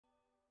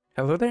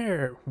Hello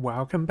there,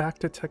 welcome back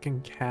to Tech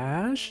and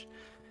Cash.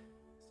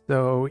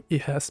 So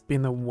it has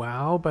been a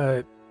while,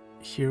 but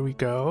here we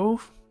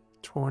go.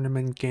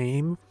 Tournament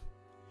game.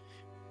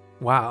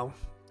 Wow,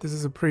 this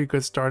is a pretty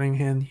good starting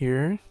hand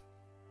here,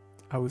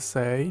 I would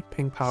say.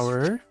 Pink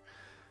power,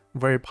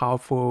 very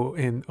powerful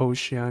in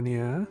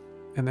Oceania.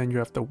 And then you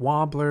have the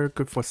Wobbler,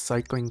 good for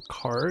cycling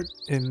cart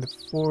in the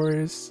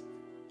forest.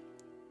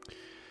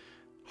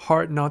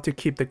 Hard not to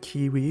keep the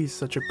Kiwi,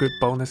 such a good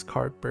bonus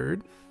card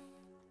bird.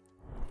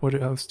 What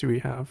else do we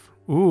have?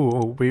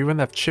 Ooh, we even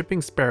have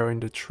Chipping Sparrow in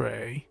the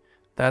tray.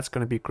 That's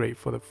gonna be great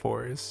for the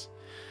forest.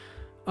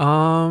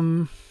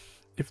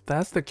 If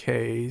that's the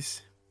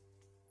case,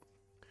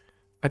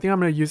 I think I'm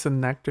gonna use a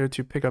Nectar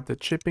to pick up the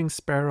Chipping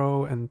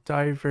Sparrow and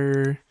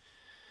Diver.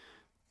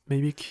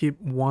 Maybe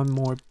keep one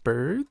more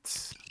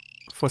birds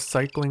for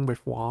cycling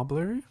with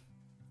Wobbler.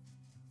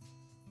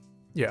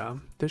 Yeah,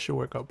 this should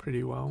work out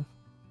pretty well.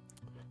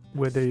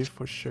 With it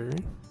for sure.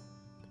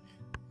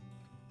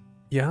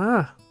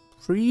 Yeah,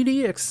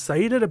 pretty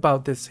excited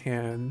about this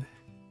hand.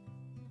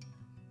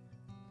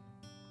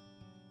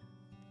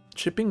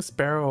 Chipping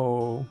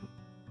Sparrow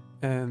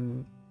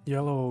and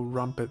Yellow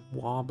Rumpet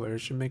Wobbler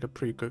should make a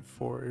pretty good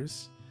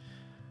force.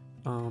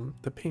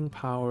 The pink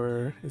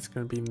power is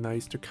going to be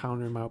nice to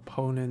counter my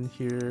opponent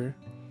here.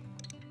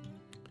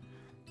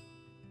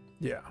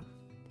 Yeah,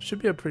 should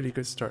be a pretty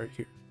good start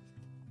here.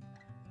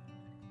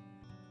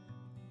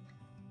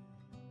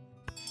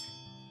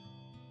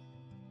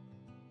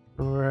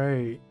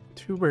 Alright,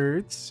 two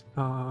birds.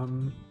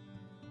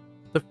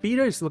 The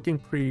feeder is looking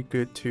pretty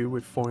good too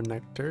with 4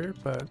 nectar,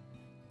 but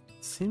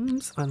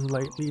seems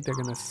unlikely they're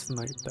gonna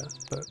snipe that,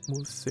 but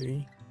we'll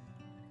see.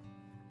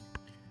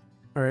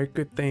 Alright,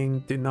 good thing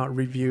did not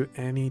review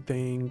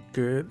anything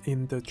good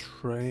in the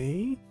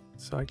tray,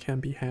 so I can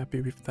be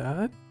happy with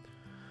that.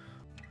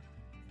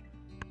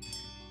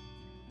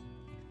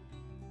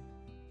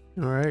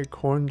 Alright,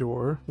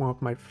 Condor, one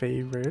of my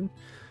favorite.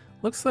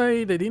 Looks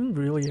like they didn't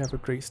really have a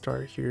great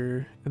start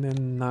here, and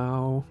then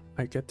now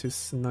I get to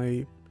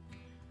snipe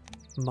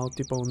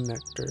multiple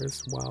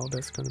nectars. Wow,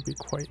 that's gonna be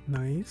quite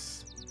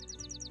nice.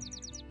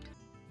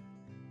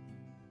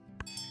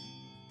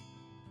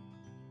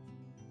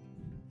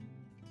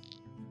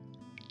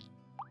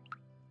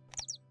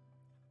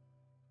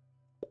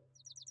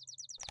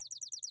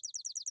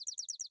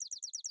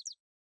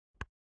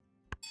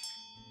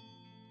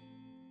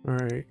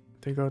 Alright,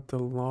 they got the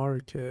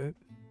Larkit.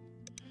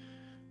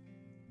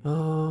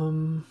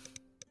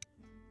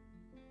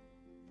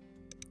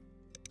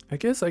 I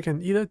guess I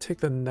can either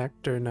take the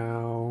Nectar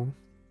now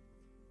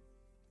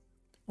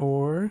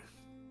or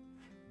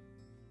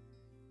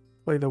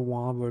play the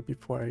Wobbler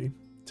before I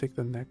take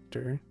the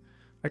Nectar.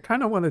 I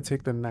kind of want to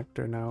take the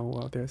Nectar now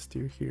while they're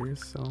still here,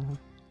 so...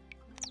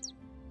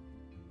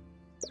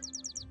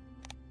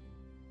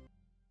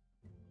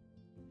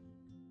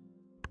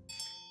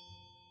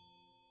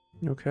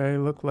 Okay,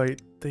 look like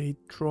they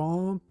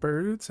draw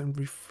birds and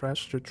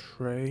refresh the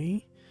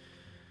tray.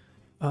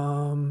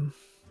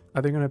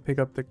 Are they gonna pick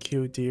up the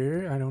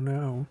Killdeer? I don't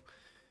know.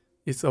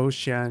 It's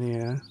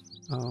Oceania.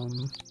 I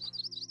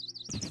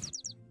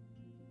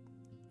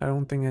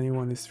don't think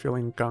anyone is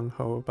feeling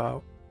gung-ho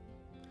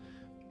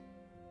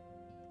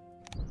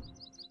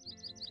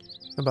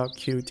about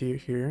Killdeer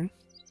here.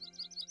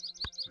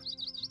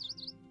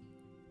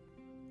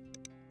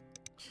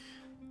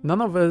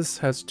 None of us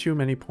has too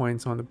many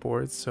points on the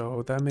board,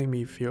 so that made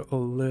me feel a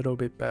little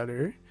bit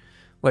better.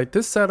 Like,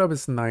 this setup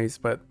is nice,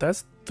 but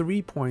that's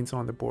 3 points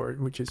on the board,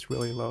 which is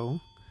really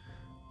low.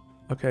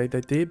 Okay,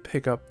 they did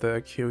pick up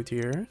the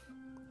Killdeer.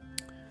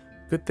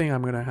 Good thing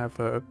I'm gonna have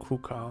a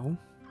Kukao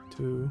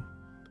to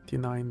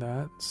deny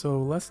that.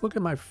 So let's look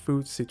at my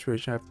food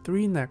situation. I have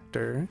 3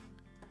 nectar.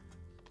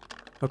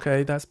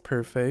 Okay, that's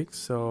perfect.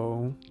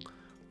 So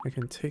I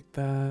can take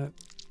that.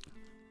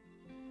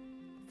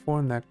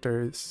 4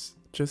 nectar is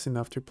just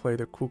enough to play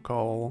the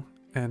Kukao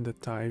and the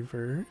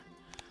Diver.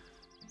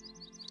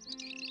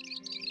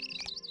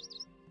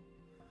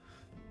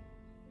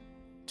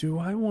 Do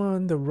I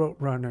want the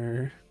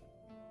Roadrunner?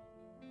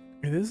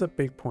 It is a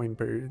big point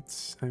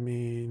birds. I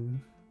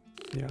mean,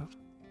 yeah.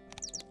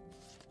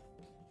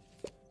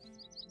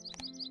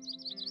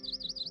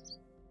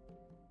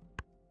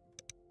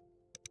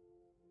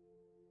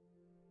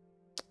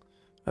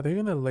 Are they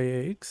gonna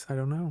lay eggs? I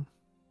don't know.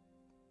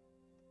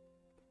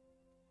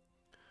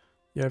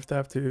 Yeah, if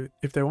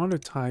they want to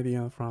tie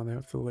the front, they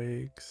have to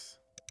lay eggs.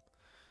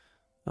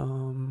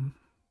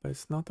 But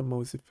it's not the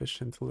most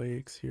efficient lay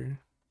eggs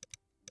here.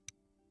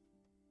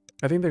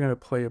 I think they're gonna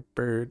play a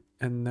bird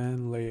and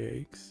then lay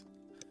eggs.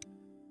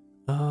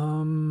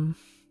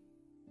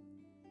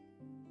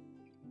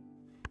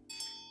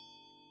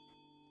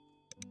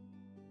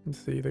 Let's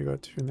see, they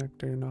got 2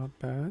 nectar, not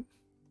bad.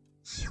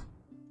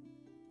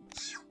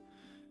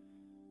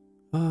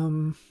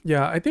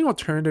 Yeah, I think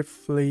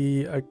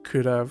alternatively I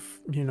could have,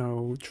 you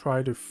know,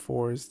 tried to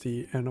force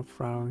the end of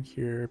round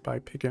here by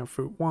picking up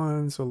fruit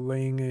ones or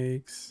laying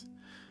eggs.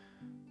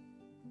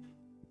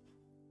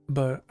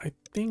 But I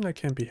think I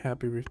can be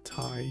happy with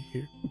tie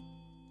here.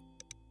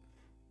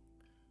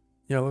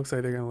 Yeah, it looks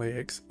like they're gonna lay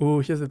eggs.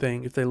 Oh, here's the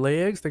thing. If they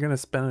lay eggs, they're gonna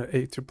spend an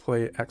egg to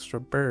play extra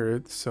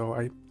bird. So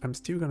I'm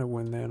still gonna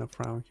win that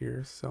round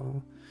here.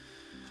 So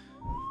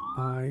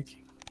I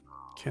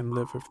can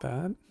live with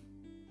that.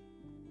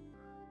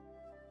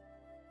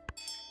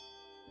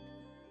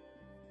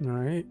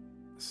 Alright.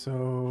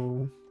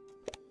 So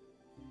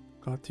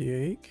got the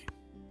egg.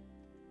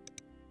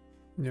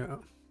 Yeah.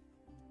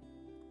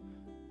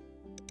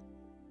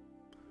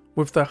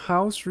 With the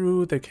house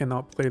rule, they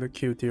cannot play the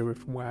Q-deer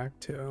with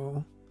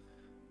Wagtail.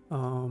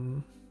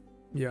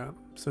 Yeah,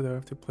 so they'll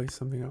have to play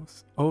something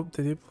else. Oh,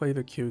 did they play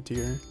the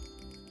Q-deer?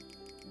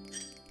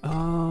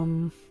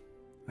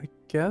 I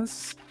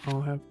guess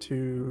I'll have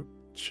to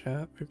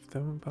chat with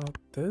them about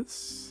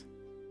this.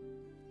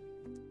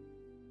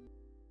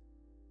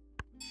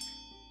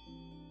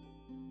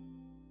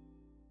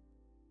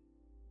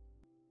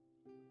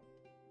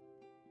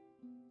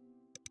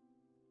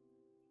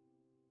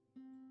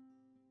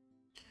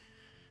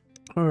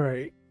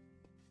 Alright.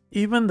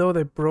 Even though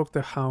they broke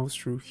the house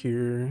through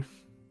here,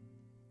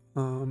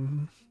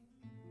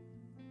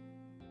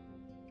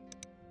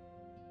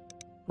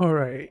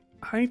 alright.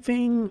 I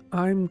think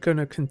I'm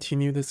gonna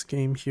continue this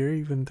game here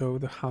even though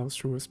the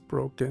house rule was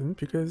broken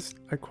because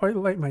I quite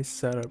like my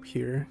setup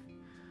here.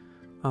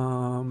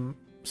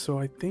 So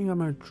I think I'm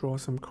gonna draw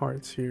some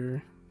cards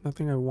here.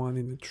 Nothing I want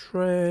in the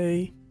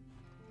tray.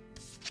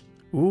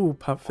 Ooh,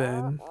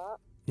 Puffin.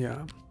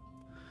 Yeah.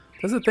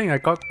 That's the thing, I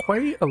got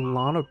quite a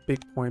lot of big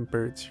point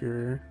birds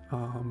here.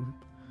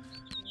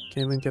 Can't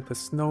even get the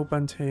snow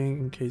bunting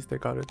in case they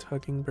got a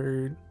tugging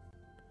bird.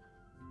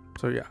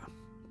 So yeah.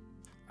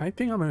 I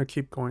think I'm gonna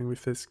keep going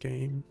with this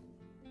game.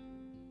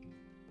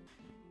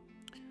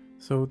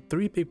 So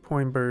 3 big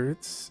point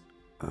birds.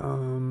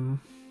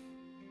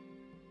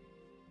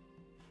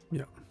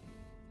 Yeah.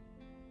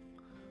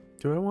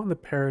 Do I want the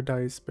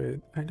paradise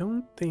bit? I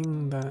don't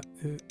think that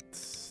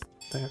it's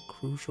that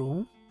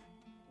crucial.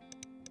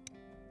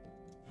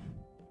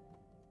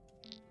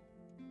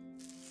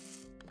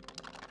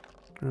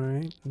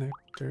 Alright,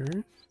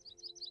 nectar.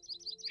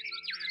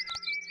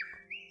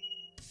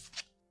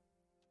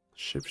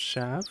 Ship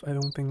shaft. I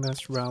don't think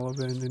that's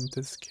relevant in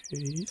this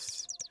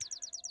case.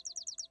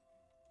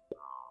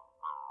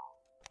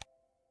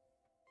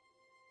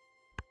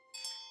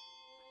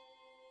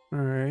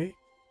 Alright.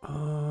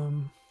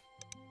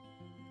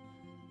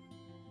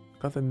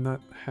 Got the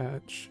nut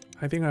hatch.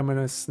 I think I'm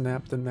gonna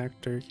snap the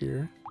nectar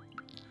here.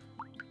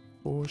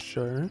 For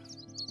sure.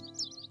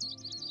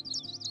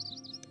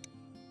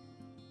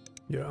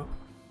 Yeah.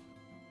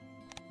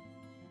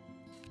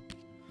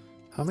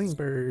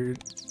 Hummingbird.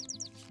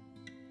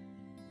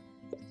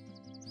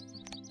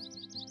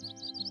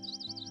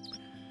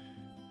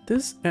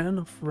 This end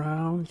of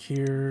round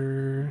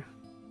here,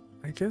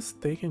 I guess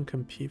they can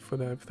compete for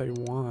that if they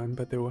want,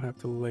 but they will have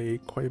to lay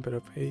quite a bit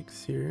of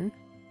eggs here.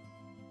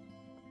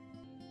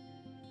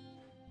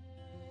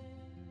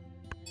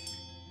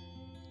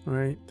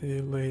 Right,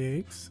 they lay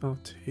eggs, I'll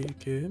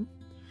take it.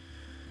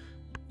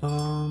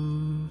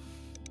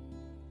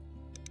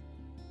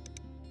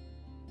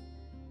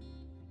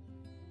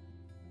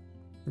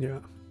 Yeah.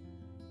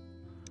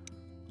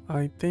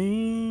 I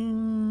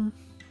think...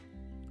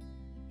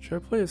 Should I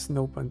play a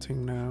snow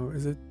bunting now?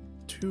 Is it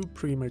too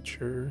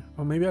premature?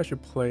 Or maybe I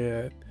should play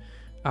it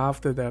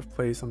after they've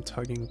played some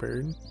tugging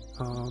bird.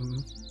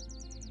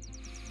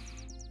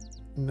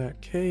 In that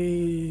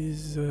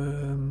case,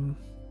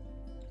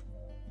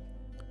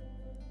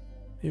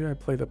 maybe I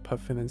play the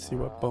Puffin and see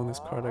what bonus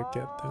card I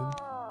get then.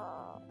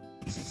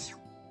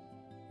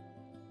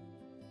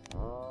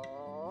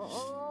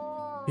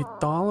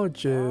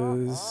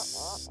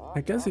 Ethologist.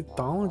 I guess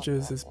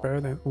Ethologist is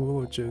better than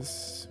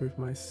Oologist with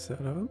my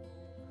setup.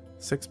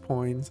 6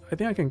 points. I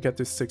think I can get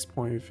to 6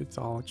 points with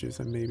Ethologist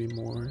and maybe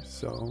more.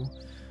 So,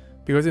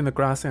 because in the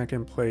grassland I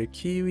can play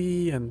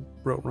Kiwi and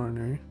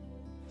Roadrunner.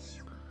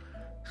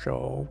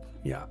 So,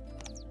 yeah.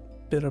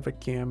 Bit of a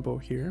gamble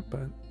here,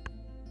 but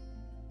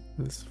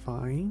it's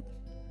fine.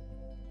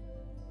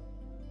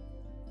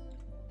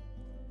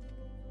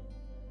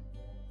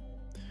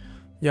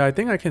 Yeah, I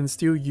think I can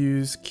still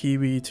use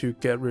Kiwi to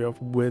get rid of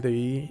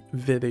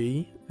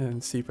Viddy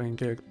and see if I can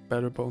get a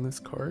better bonus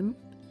card.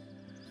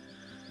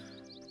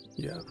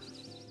 Yeah.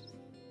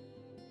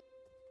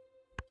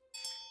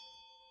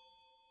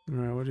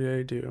 Alright, what did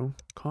I do?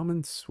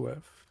 Common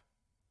Swift.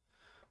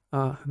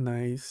 Ah,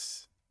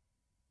 nice.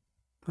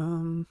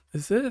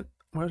 Is it?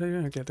 Why are they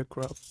gonna get the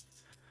grub?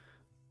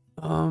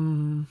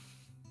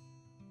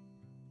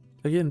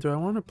 Again, do I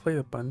want to play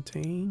the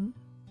bunting?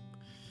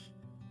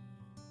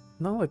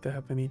 Not like they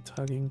have any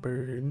tugging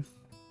bird.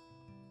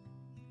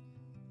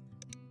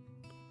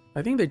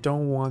 I think they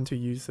don't want to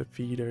use the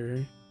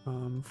feeder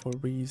for a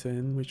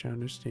reason, which I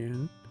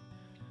understand.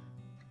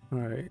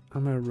 Alright,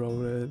 I'm gonna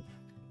roll it.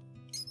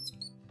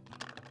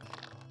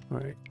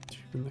 Alright,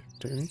 2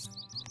 nectar.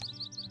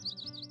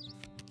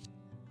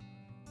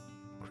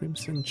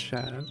 Crimson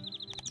Chat.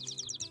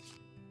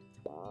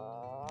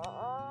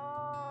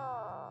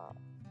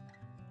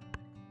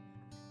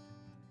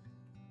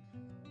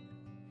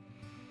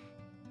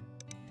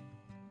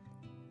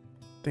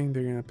 think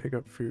they're gonna pick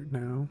up food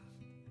now.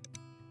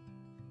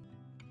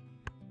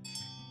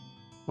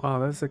 Wow,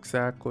 that's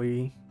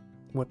exactly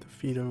what the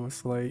feeder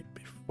was like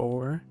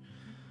before.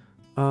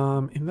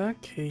 In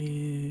that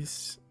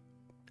case,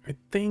 I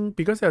think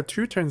because there are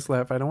 2 turns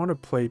left, I don't want to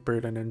play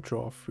bird and then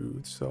draw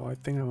food. So I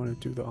think I want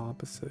to do the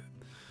opposite.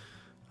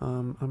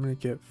 I'm gonna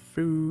get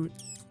food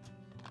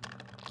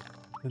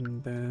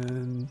and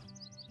then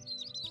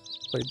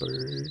play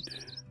bird.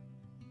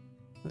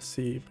 Let's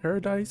see,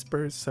 paradise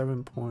bird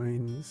 7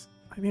 points.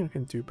 I think I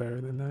can do better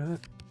than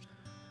that.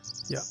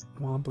 Yeah,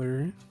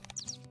 wobbler.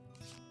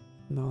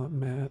 Not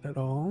mad at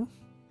all.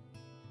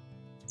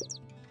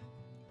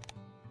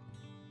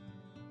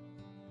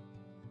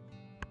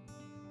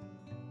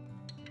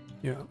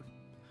 Yeah.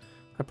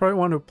 I probably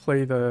want to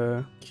play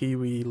the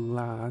kiwi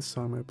last,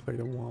 so I'm going to play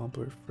the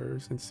wobbler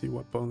first and see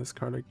what bonus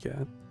card I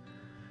get.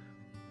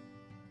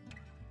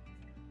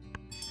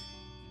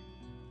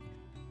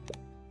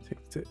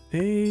 Take the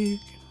egg.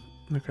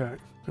 Okay, I'm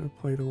going to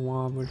play the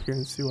wobbler here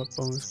and see what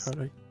bonus card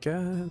I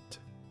get.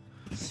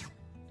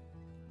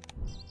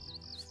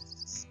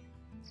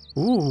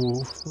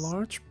 Ooh,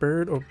 large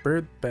bird or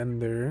bird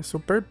bender. So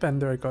bird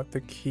bender, I got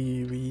the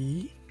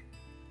kiwi.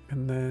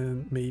 And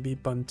then maybe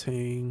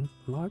bunting.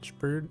 Large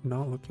bird,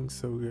 not looking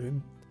so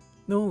good.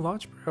 No,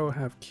 large bird will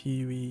have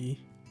kiwi.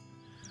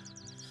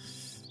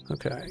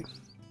 Okay.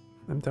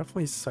 I'm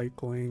definitely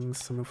cycling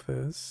some of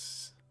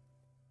this.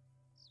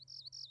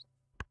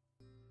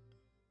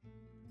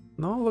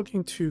 Not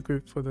looking too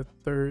good for the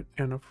 3rd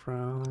end of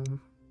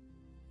round.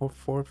 Or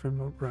 4th end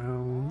of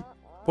round.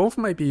 Both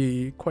might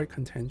be quite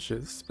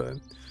contentious, but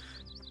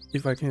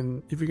if we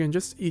can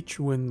just each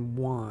win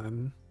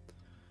 1,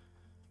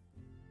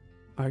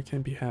 I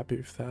can be happy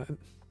with that.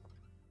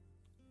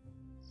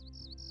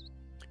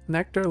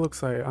 Nectar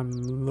looks like I'm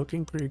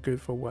looking pretty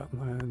good for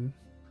wetland.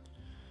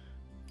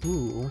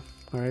 Ooh,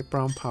 alright,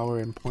 brown power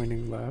and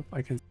pointing left.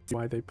 I can see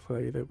why they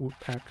play the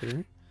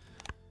woodpecker.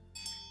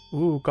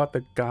 Ooh, got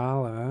the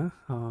gala.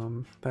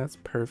 That's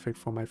perfect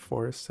for my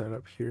forest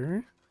setup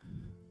here.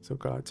 So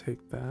gotta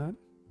take that.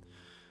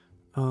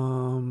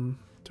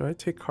 Do I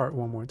take card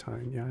one more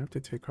time? Yeah, I have to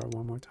take card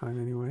one more time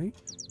anyway.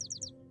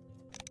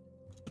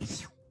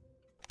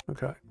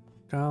 Okay,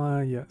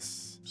 gala,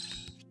 yes.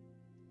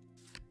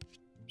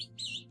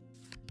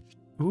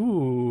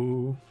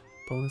 Ooh,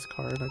 bonus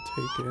card, I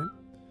take it.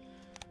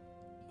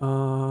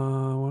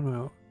 What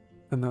about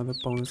another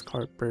bonus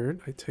card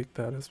bird? I take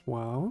that as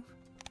well.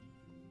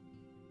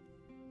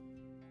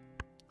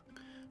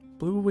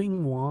 Blue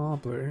wing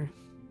wobbler.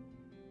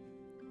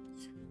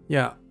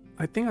 Yeah,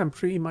 I think I'm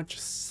pretty much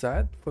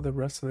set for the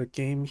rest of the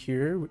game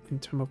here in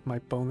terms of my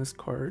bonus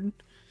card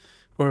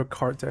or a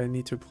card that I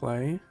need to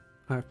play.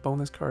 I have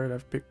bonus card, I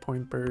have big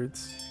point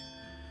birds.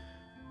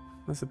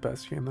 That's the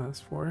best you can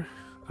ask for.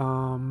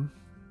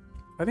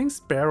 I think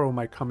Sparrow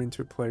might come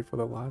into play for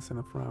the last end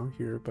of round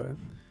here, but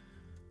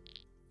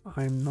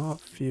I'm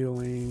not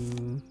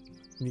feeling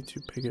need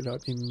to pick it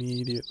up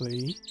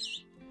immediately.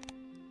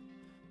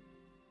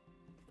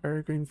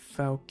 Peregrine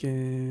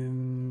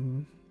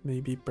Falcon,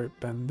 maybe Bird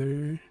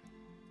Bender,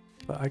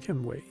 but I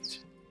can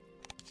wait.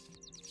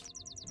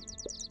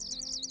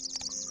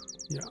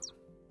 Yeah.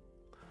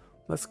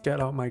 Let's get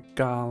out my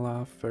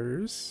Gala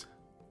first.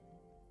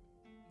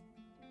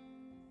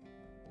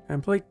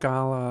 And play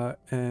Gala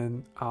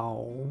and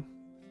Owl.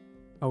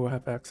 I will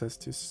have access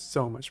to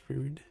so much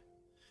food.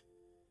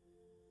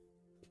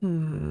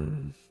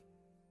 So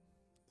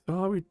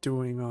how are we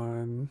doing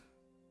on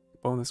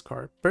bonus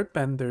card? Bird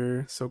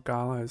Bender, so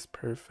Gala is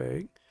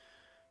perfect.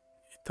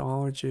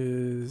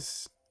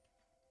 Ethologist,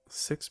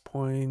 6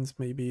 points,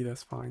 maybe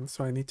that's fine.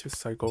 So I need to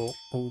cycle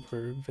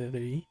over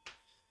Vidi.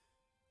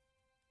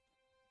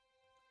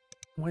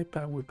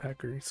 Whiteback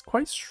Woodpecker is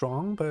quite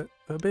strong, but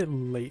a bit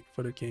late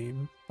for the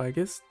game. But I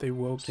guess they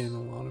will gain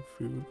a lot of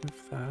food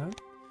with that.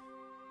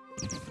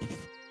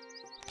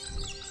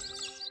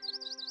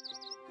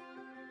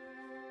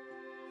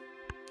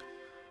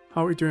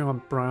 How are we doing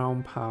on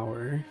brown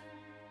power?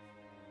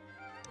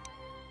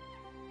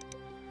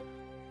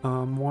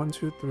 1,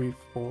 2, 3,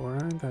 4.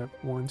 They have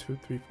 1, 2,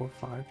 3, 4,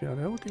 5. Yeah,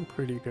 they're looking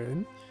pretty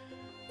good.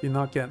 Did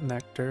not get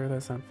nectar,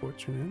 that's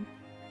unfortunate.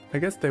 I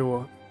guess they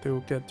will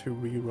get to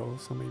reroll,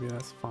 so maybe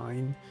that's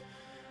fine.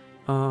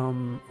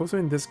 Also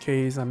in this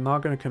case, I'm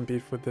not gonna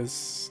compete for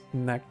this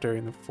nectar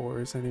in the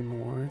forest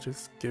anymore,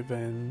 just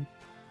given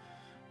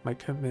my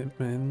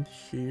commitment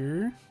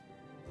here.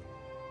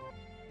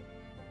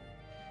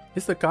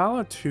 Is the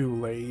Gala too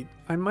late?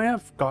 I might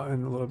have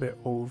gotten a little bit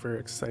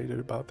overexcited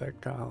about that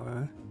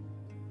Gala.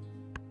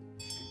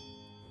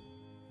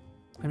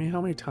 I mean,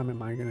 how many times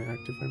am I gonna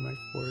activate my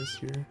forest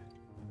here?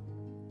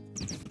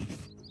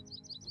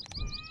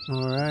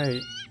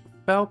 Alright.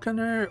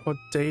 Falconer or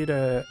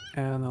data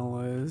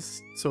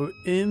analyst. So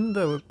in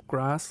the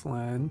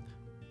grassland,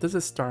 this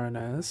is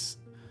Starnest.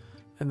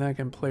 And then I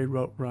can play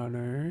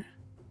Roadrunner.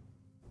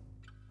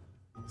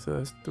 So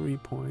that's 3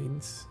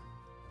 points.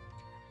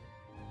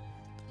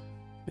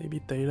 Maybe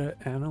data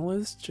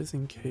analyst just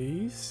in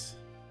case.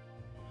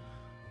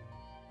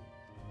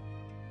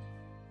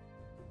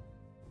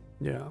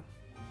 Yeah.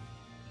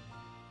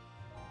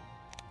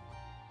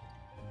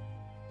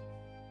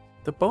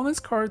 The bonus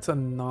cards are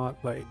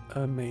not like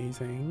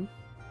amazing.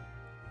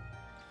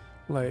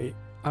 Like,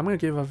 I'm gonna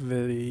give up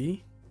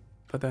Vidi,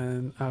 but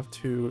then I have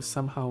to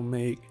somehow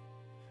make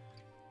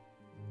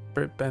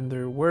Bird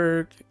Bender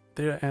work.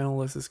 Data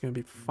Analyst is gonna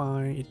be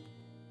fine.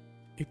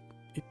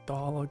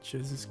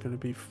 Ethologist is gonna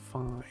be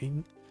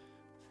fine.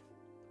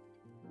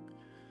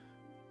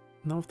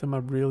 None of them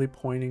are really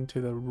pointing to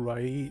the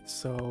right,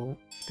 so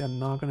they're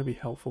not gonna be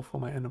helpful for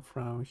my end of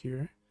round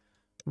here.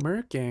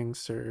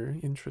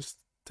 Mergangster,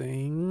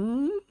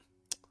 interesting.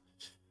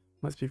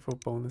 Must be for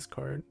bonus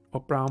card.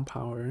 Or Brown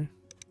Power.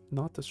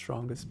 Not the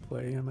strongest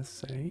play, I must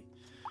say.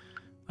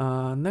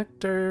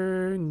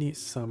 Nectar, needs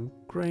some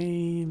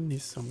grain,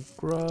 needs some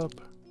grub.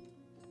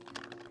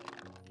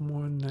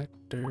 More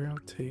nectar, I'll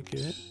take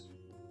it.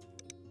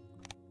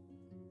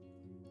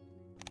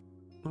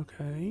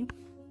 Okay.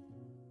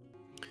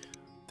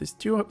 They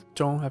still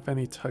don't have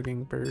any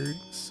tugging bird,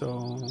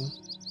 so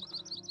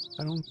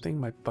I don't think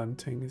my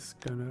bunting is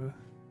gonna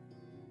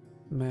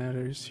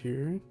matters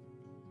here.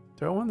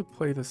 Do I want to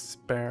play the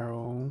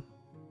sparrow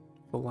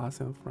for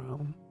last end of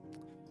round?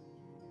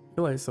 I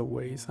feel like it's a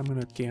waste. I'm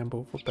gonna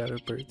gamble for better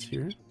birds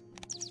here.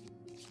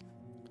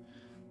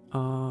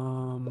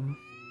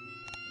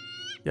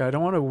 Yeah, I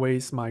don't want to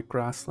waste my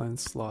grassland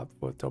slot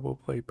for a double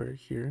play bird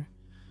here.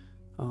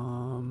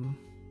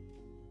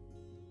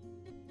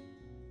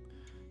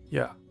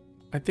 Yeah,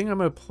 I think I'm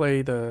gonna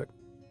play the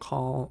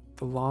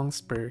long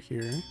spur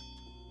here.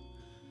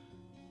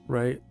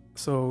 Right?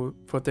 So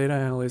for data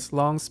analyst,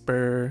 long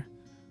spur,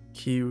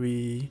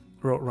 kiwi,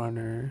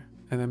 roadrunner,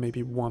 and then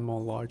maybe one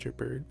more larger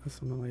bird or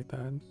something like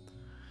that.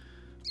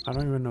 I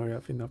don't even know if I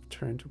have enough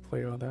turn to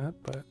play all that,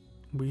 but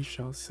we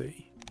shall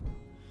see.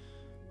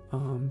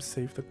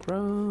 Save the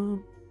grub.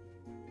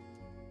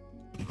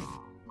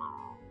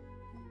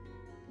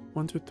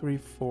 1, 2, 3,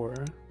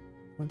 4.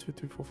 1, 2,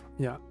 3, 4, 5.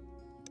 Yeah.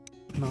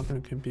 Not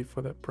gonna compete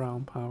for that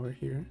brown power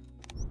here.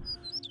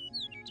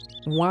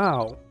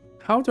 Wow.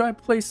 How do I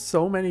play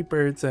so many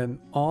birds and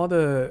all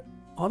the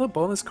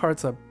bonus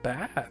cards are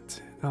bad?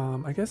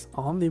 I guess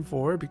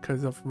omnivore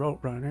because of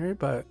roadrunner,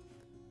 but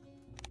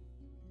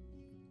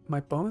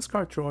my bonus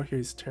card draw here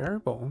is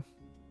terrible.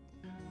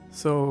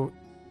 So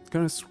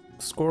gonna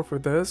score for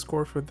this.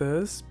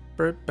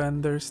 Bird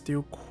Bender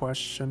still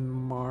question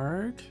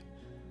mark.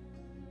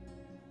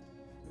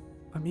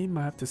 I mean,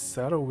 might have to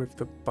settle with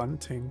the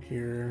bunting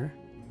here.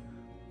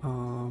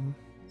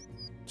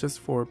 Just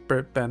for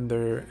Bird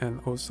Bender and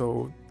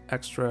also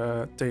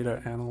extra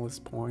data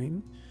analyst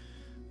point.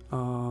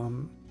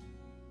 And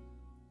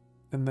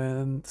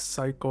then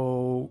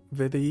cycle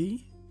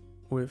Vidi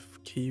with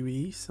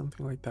kiwi,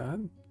 something like that.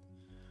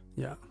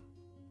 Yeah.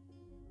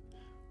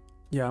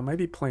 Yeah, I might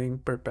be playing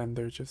Bird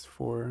Bender just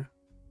for,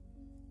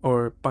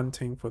 or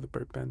bunting for the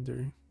Bird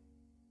Bender,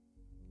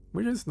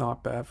 which is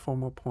not bad. 4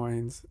 more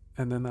points,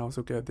 and then I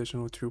also get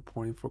additional 2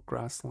 points for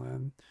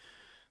grassland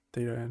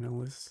data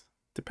analyst.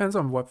 Depends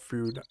on what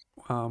food,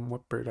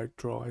 what bird I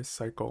draw, I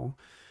cycle.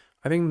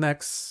 I think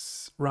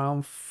next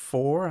round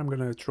 4, I'm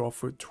gonna draw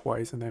food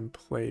twice and then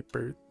play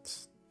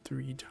birds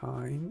 3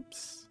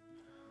 times,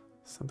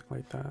 something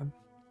like that.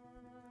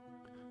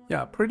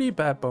 Yeah, pretty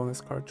bad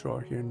bonus card draw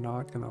here,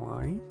 not gonna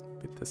lie.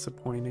 A bit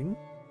disappointing.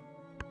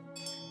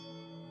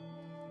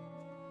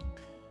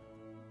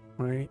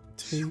 Right,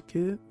 take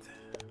it.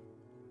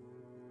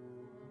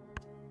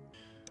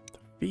 The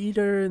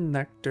feeder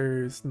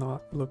nectar is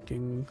not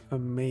looking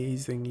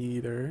amazing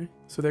either.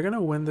 So they're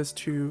gonna win this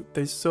 2.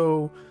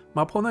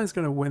 My opponent is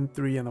gonna win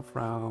 3 in a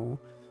round.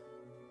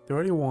 They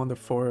already won the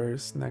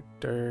forest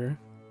nectar.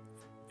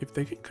 If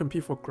they can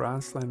compete for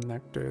grassland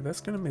nectar,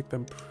 that's gonna make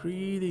them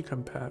pretty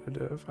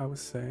competitive, I would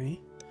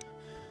say.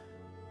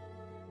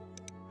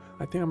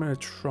 I think I'm gonna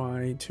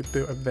try to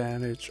build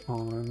advantage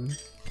on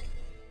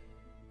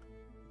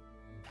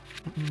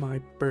my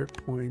bird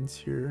points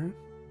here.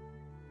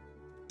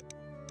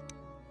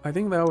 I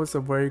think that was a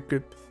very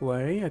good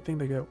play. I think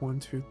they get 1,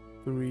 2,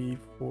 3,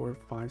 4,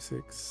 5,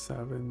 6,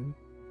 7.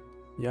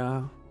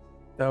 Yeah,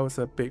 that was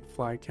a big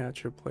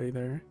flycatcher play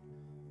there.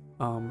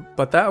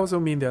 But that also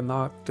means they're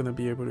not gonna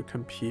be able to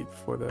compete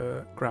for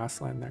the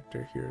grassland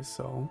nectar here,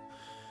 so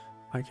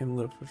I can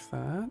live with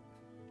that.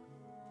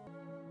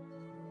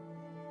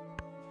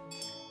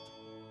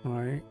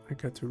 Alright, I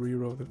got to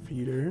reroll the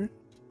feeder.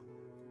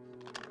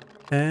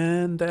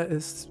 And that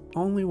is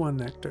only 1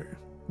 nectar.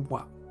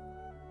 Wow.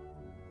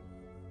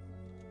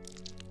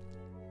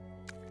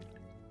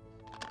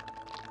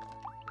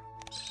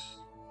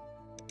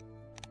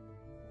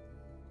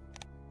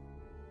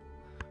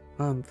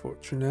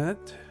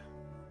 Unfortunate.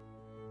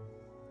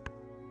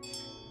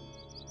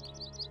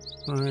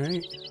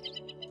 Alright.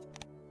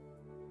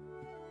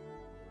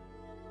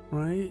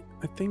 Right,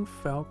 I think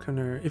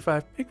Falconer. If I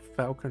picked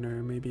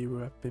Falconer, maybe it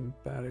would have been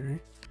better.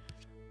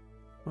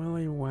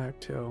 Willy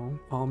Wagtail.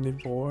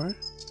 Omnivore.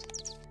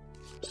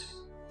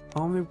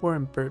 Omnivore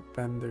and Bird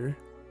Bender.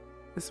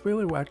 Is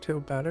Willy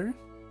Wagtail better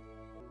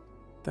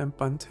than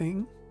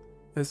Bunting?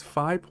 It's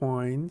 5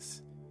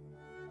 points.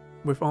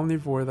 With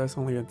omnivore, that's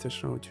only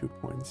additional 2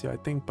 points. Yeah, I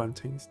think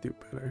bunting's still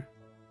better.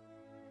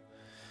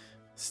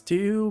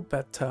 Still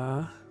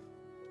better.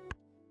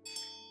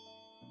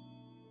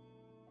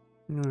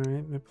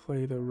 Alright, we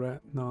play the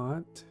red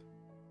knot.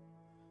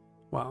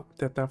 Wow,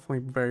 they're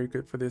definitely very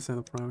good for this end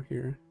of round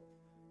here.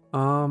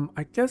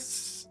 I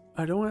guess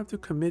I don't have to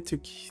commit to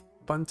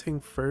bunting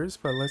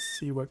first, but let's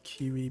see what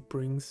Kiwi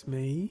brings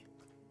me.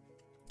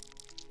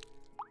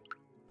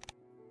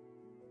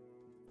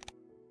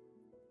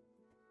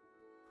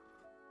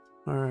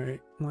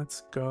 Alright,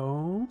 let's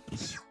go.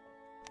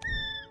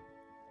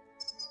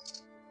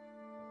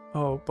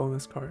 Oh,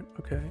 bonus card,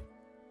 okay.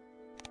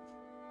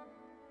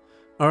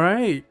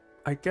 Alright,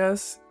 I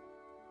guess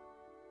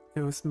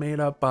it was made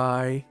up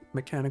by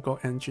mechanical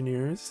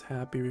engineers.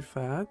 Happy with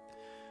that.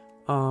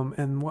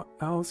 And what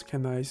else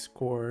can I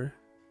score?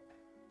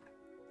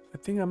 I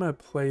think I'm gonna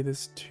play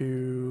this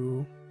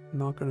too.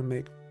 Not gonna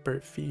make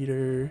bird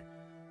feeder.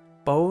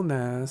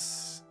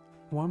 Bonus.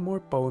 One more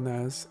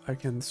bonus. I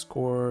can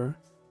score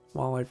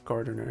wildlife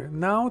gardener.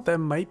 Now that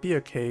might be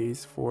a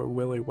case for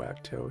Willy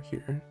Wagtail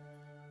here,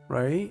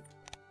 right?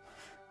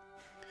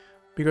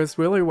 Because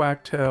Willy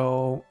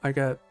Wagtail, I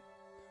get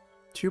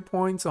 2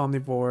 points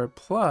omnivore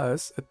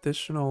plus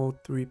additional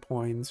 3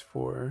 points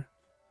for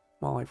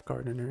wildlife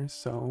gardener.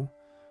 So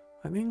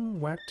I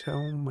think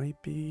Wagtail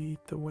might be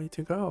the way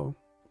to go.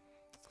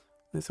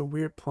 It's a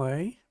weird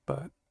play,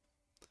 but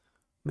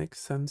makes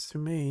sense to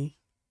me.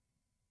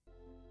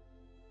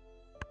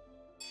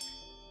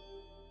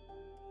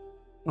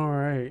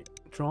 Alright,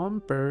 drawn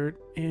bird,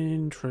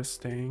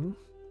 interesting.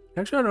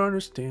 Actually, I don't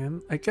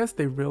understand. I guess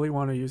they really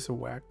want to use a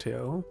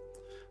wagtail.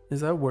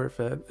 Is that worth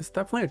it? It's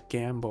definitely a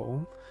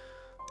gamble.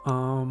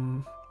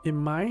 In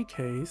my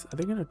case, are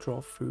they gonna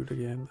draw food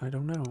again? I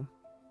don't know.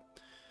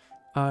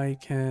 I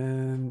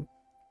can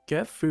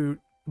get food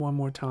one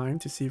more time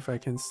to see if I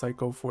can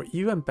cycle for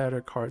even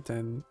better card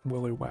than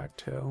Willy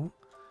Wagtail.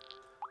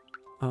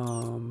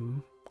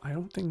 I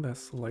don't think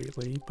that's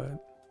likely,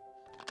 but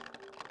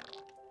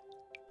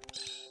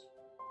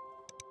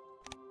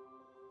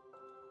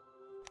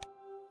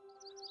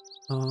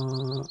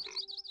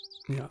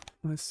yeah,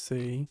 let's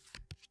see.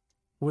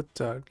 Wood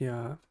duck,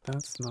 yeah,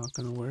 that's not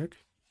gonna work.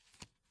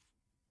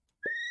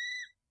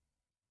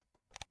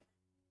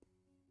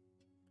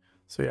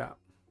 So yeah,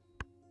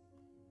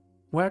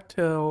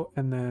 Wagtail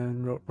and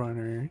then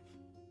Roadrunner.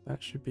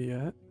 That should be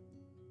it.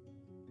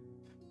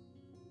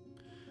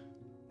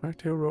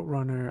 Wagtail,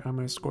 Roadrunner. I'm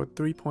gonna score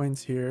 3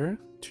 points here.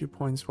 2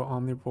 points for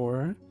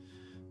Omnivore.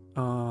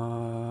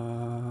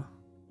 I'm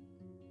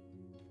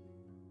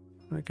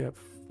gonna get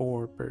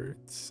 4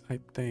 birds, I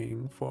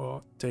think,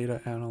 for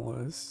Data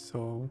Analyst.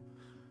 So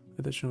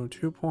additional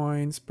 2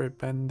 points. Bird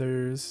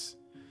Benders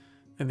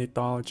and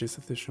Ethologist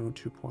additional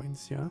 2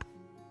 points. Yeah.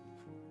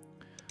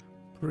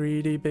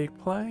 Pretty big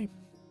play.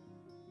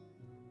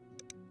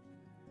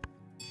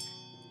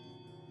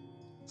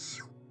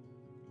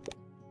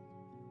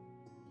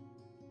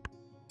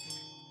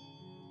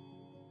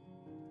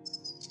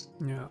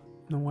 Yeah,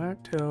 the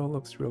wagtail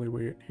looks really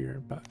weird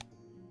here, but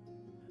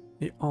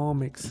it all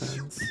makes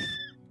sense.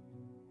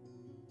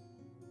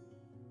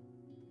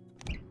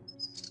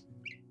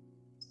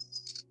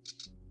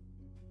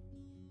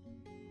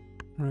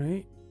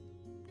 Right?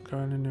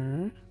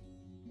 Gardener.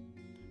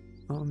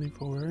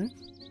 Omnivore.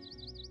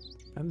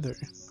 Bender.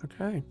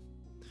 Okay.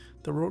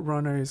 The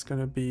Roadrunner is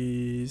gonna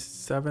be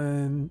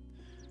 7,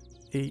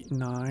 8,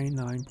 9,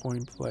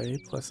 9-point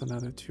play, plus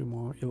another 2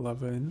 more,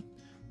 11,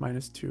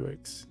 minus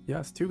 2x. Yeah,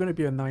 it's still gonna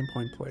be a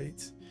 9-point play.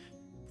 It's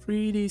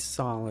pretty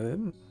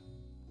solid.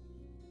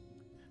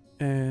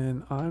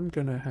 And I'm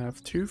gonna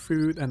have 2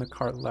 food and a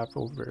card left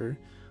over.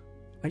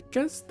 I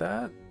guess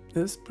that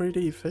is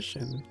pretty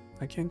efficient.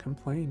 I can't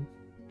complain.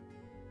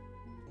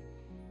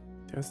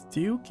 They're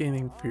still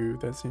gaining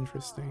food, that's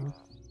interesting.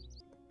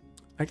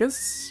 I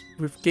guess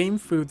with game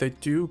food, they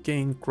do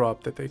gain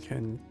grub that they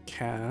can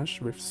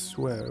cache with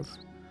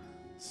Swift.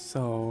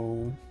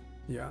 So,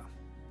 yeah.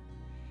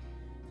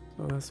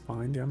 So that's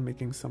fine, they're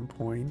making some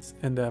points.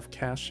 And they have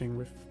caching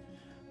with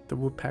the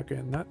Woodpecker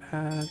and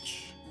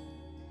Nuthatch.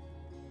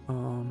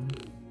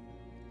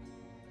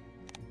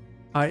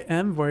 I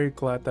am very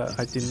glad that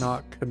I did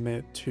not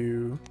commit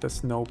to the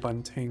Snow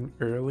Bunting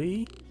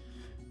early,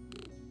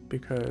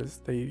 because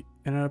they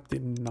ended up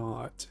did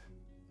not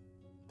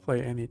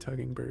play any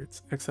tugging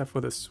birds except for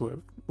the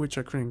Swift, which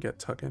I couldn't get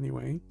tugged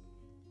anyway.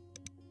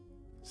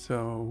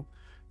 So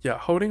yeah,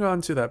 holding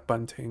on to that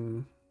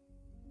bunting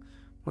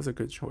was a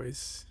good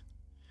choice,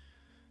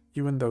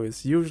 even though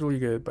it's usually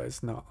good, but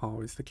it's not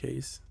always the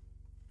case,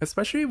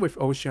 especially with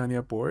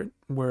Oceania board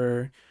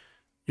where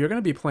you're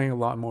going to be playing a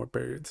lot more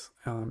birds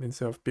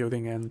instead of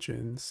building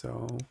engines.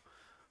 So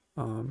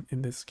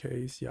in this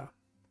case, yeah,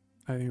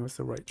 I think it was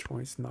the right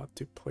choice not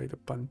to play the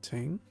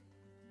bunting.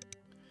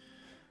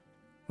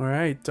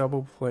 Alright,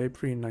 double play,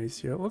 pretty nice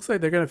here. Looks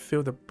like they're gonna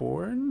fill the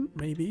board,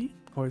 maybe?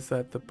 Or is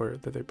that the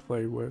bird that they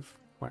play with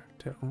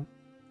Wagtail?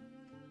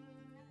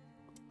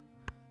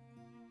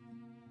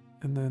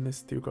 And then they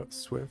still got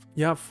Swift.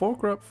 Yeah, 4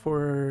 grub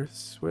for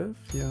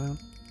Swift, yeah.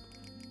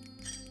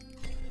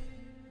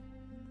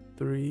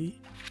 3.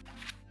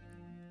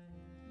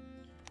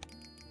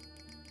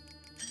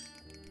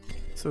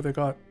 So they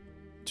got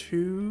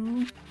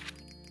 2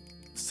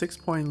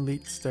 6-point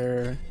leads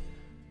there,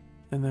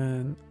 and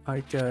then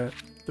I get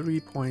 3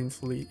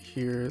 points lead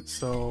here,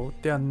 so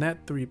they are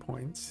net 3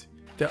 points.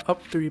 They're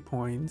up 3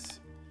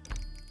 points.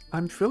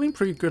 I'm feeling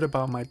pretty good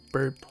about my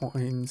bird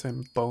points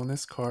and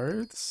bonus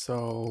cards,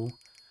 so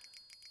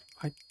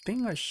I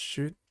think I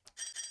should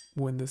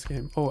win this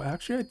game. Oh,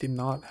 actually I did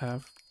not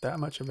have that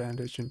much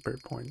advantage in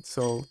bird points,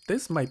 so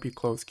this might be a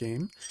close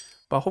game,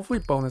 but hopefully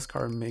bonus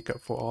card make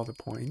up for all the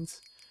points,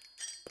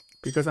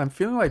 because I'm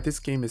feeling like this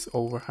game is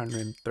over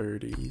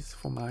 130s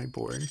for my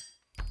board.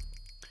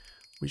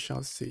 We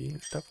shall see.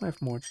 Definitely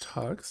have more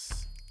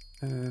tugs.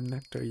 And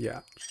nectar,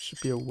 yeah,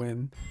 should be a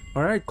win.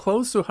 All right,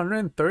 close to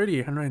 130,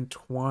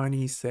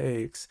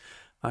 126.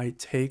 I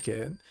take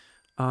it.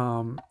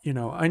 You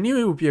know, I knew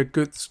it would be a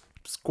good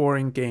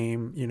scoring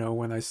game, you know,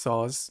 when I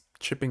saw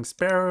chipping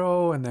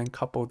sparrow and then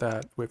couple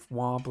that with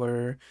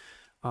wobbler,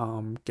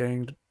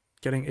 getting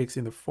eggs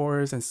in the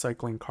forest and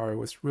cycling card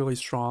was really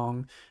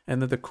strong. And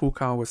then the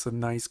cooldown was a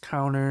nice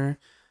counter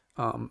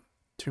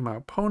to my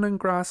opponent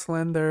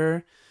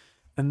Grasslander.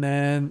 And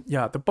then,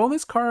 yeah, the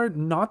bonus card,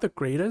 not the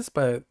greatest,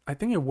 but I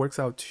think it works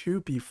out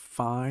to be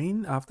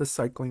fine after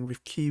cycling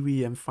with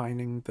Kiwi and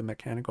finding the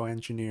Mechanical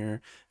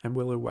Engineer and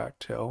Willow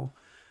Wagtail.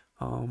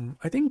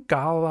 I think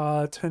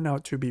Gala turned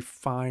out to be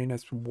fine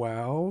as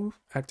well,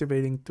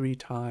 activating 3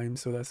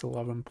 times, so that's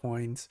 11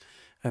 points,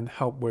 and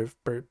help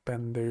with Bird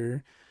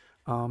Bender.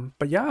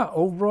 But yeah,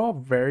 overall,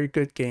 very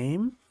good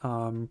game.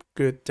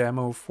 Good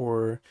demo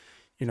for,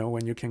 you know,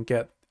 when you can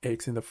get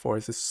eggs in the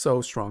forest is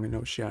so strong in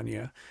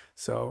Oceania.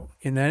 So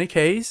in any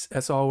case,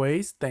 as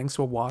always, thanks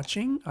for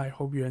watching. I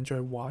hope you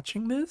enjoy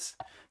watching this,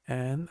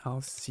 and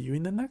I'll see you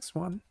in the next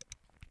one.